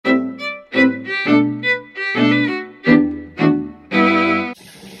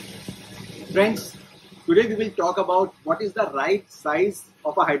Friends, today we will talk about what is the right size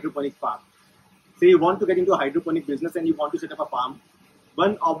of a hydroponic farm. Say you want to get into a hydroponic business and you want to set up a farm.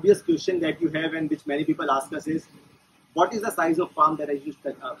 One obvious question that you have and which many people ask us is, what is the size of farm that I should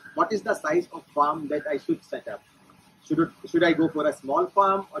set up? What is the size of farm that I should set up? Should I go for a small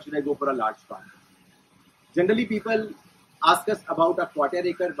farm or should I go for a large farm? Generally, people ask us about a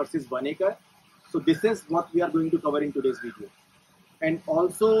quarter-acre versus 1 acre. So this is what we are going to cover in today's video. And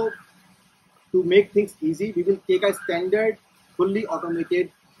also, to make things easy, we will take a standard, fully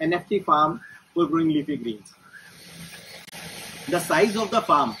automated NFT farm for growing leafy greens. The size of the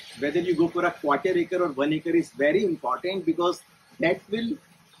farm, whether you go for a quarter acre or 1 acre, is very important because that will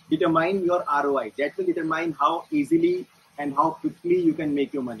determine your ROI. That will determine how easily and how quickly you can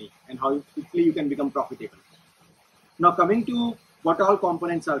make your money and how quickly you can become profitable. Now, coming to what all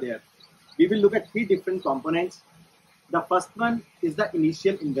components are there, we will look at 3 different components. The first one is the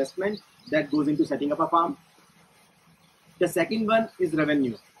initial investment that goes into setting up a farm. The second one is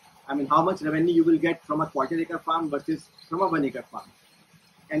revenue. I mean, how much revenue you will get from a quarter acre farm versus from a 1 acre farm.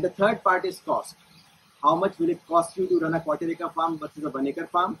 And the third part is cost. How much will it cost you to run a quarter acre farm versus a 1 acre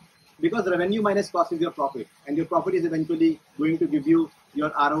farm? Because revenue minus cost is your profit, and your profit is eventually going to give you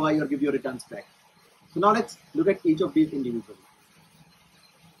your ROI or give you returns back. So now let's look at each of these individually.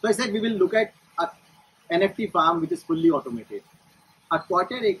 So I said we will look at a NFT farm which is fully automated. A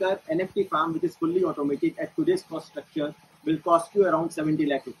quarter acre NFT farm which is fully automated at today's cost structure will cost you around 70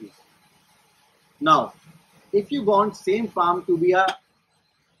 lakh rupees. Now, if you want same farm to be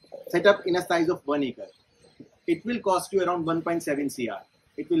set up in a size of 1 acre, it will cost you around 1.7 CR.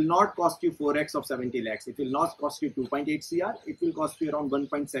 It will not cost you 4x of 70 lakhs. It will not cost you 2.8 CR. It will cost you around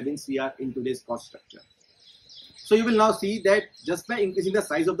 1.7 CR in today's cost structure. So you will now see that just by increasing the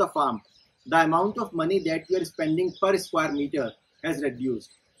size of the farm, the amount of money that you are spending per square meter has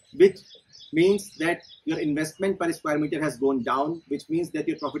reduced, which means that your investment per square meter has gone down, which means that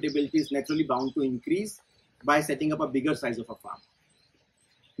your profitability is naturally bound to increase by setting up a bigger size of a farm.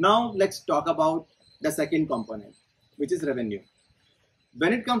 Now let's talk about the second component, which is revenue.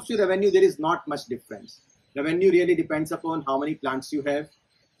 When it comes to revenue, there is not much difference. Revenue really depends upon how many plants you have.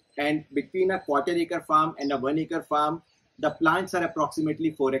 And between a quarter acre farm and a 1 acre farm, the plants are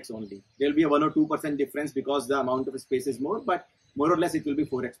approximately 4x only. There will be a 1 or 2% difference because the amount of space is more, but more or less it will be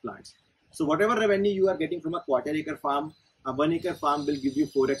 4x plants. So whatever revenue you are getting from a quarter acre farm, a 1 acre farm will give you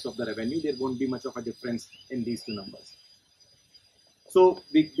 4x of the revenue. There won't be much of a difference in these two numbers. So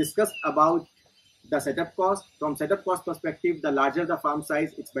we discussed about the setup cost. From setup cost perspective, the larger the farm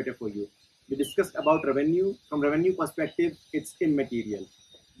size, it's better for you. We discussed about revenue. From revenue perspective, it's immaterial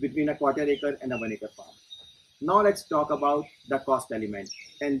between a quarter acre and a 1 acre farm. Now let's talk about the cost element.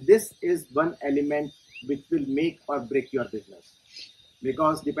 And this is one element which will make or break your business.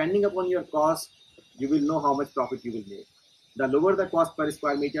 Because depending upon your cost, you will know how much profit you will make. The lower the cost per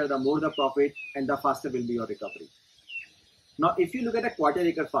square meter, the more the profit and the faster will be your recovery. Now, if you look at a quarter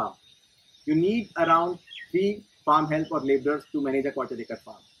acre farm, you need around 3 farm help or laborers to manage a quarter acre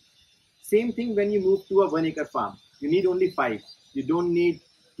farm. Same thing when you move to a 1 acre farm, you need only 5. You don't need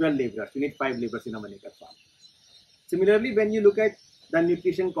 12 laborers, you need 5 laborers in a 1 acre farm. Similarly, when you look at the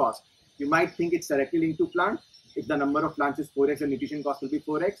nutrition cost, you might think it's directly linked to plant. If the number of plants is 4x, the nutrition cost will be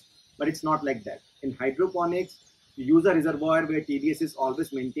 4x, but it's not like that. In hydroponics, you use a reservoir where TDS is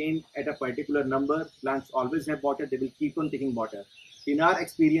always maintained at a particular number. Plants always have water, they will keep on taking water. In our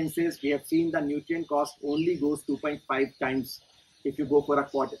experiences, we have seen the nutrient cost only goes 2.5 times if you go for a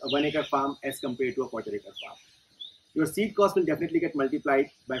 1 acre farm as compared to a quarter acre farm. Your seed cost will definitely get multiplied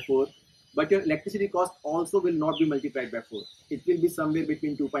by 4, but your electricity cost also will not be multiplied by 4. It will be somewhere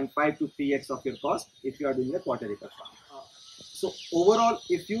between 2.5 to 3x of your cost if you are doing a quarter acre farm. So overall,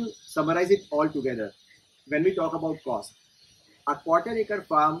 if you summarize it all together, when we talk about cost, a quarter acre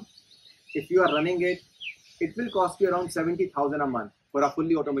farm, if you are running it, it will cost you around 70,000 a month for a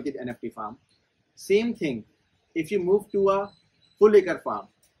fully automated NFT farm. Same thing, if you move to a full acre farm,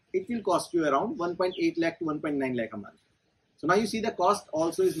 it will cost you around 1.8 lakh to 1.9 lakh a month. So now you see the cost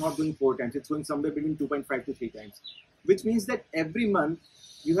also is not going 4 times, it's going somewhere between 2.5 to 3 times, which means that every month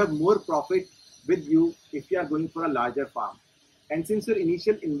you have more profit with you if you are going for a larger farm. And since your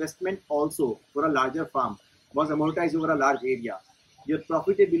initial investment also for a larger farm was amortized over a large area, your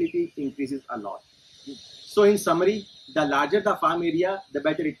profitability increases a lot. So in summary, the larger the farm area, the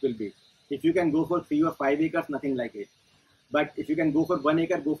better it will be. If you can go for 3 or 5 acres, nothing like it. But if you can go for 1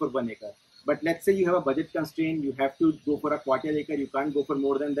 acre, go for 1 acre. But let's say you have a budget constraint, you have to go for a quarter acre, you can't go for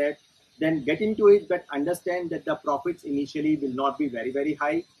more than that, then get into it, but understand that the profits initially will not be very, very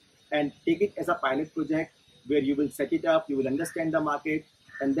high, and take it as a pilot project where you will set it up, you will understand the market,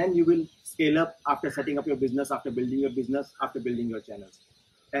 and then you will scale up after setting up your business, after building your business, after building your channels.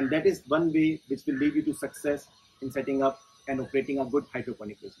 And that is one way which will lead you to success in setting up and operating a good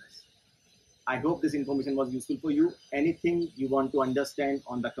hydroponic business. I hope this information was useful for you. Anything you want to understand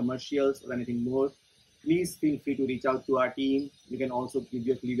on the commercials or anything more, please feel free to reach out to our team. You can also leave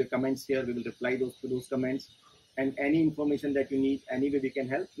your comments here. We will reply to those comments. And any information that you need, any way we can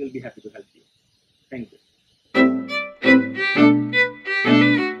help, we'll be happy to help you. Thank you.